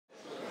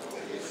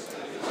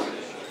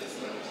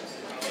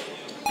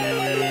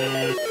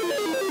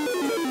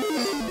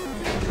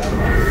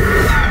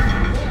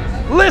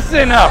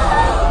Listen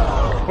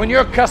up! When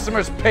your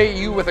customers pay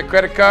you with a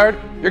credit card,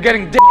 you're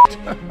getting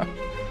d***ed.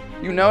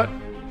 You know it,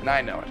 and I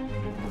know it.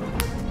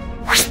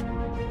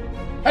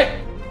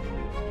 Hey!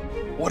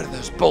 What are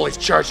those bullies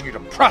charging you to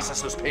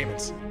process those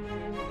payments?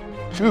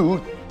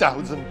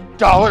 $2,000.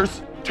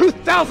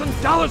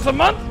 $2,000 a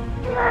month?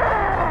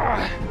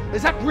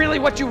 Is that really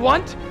what you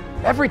want?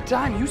 Every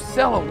time you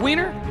sell a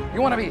wiener,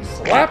 you want to be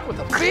slapped with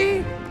a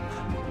fee?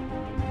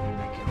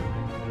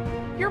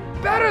 You're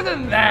better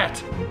than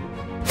that!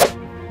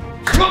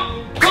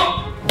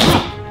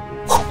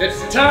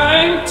 It's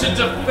time to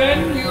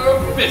defend your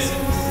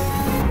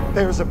business.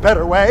 There's a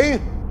better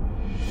way.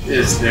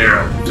 Is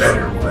there a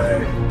better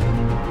way?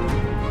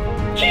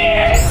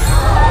 Yeah!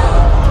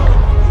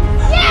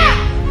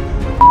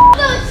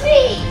 Those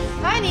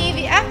fees! Honey,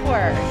 the F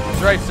word.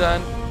 That's right,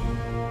 son.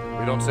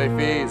 We don't say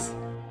fees.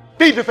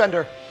 Fee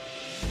Defender.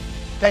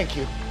 Thank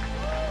you.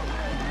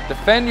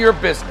 Defend your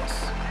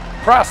business.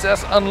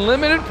 Process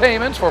unlimited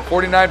payments for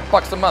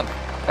 $49 a month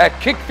at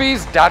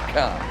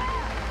KickFees.com.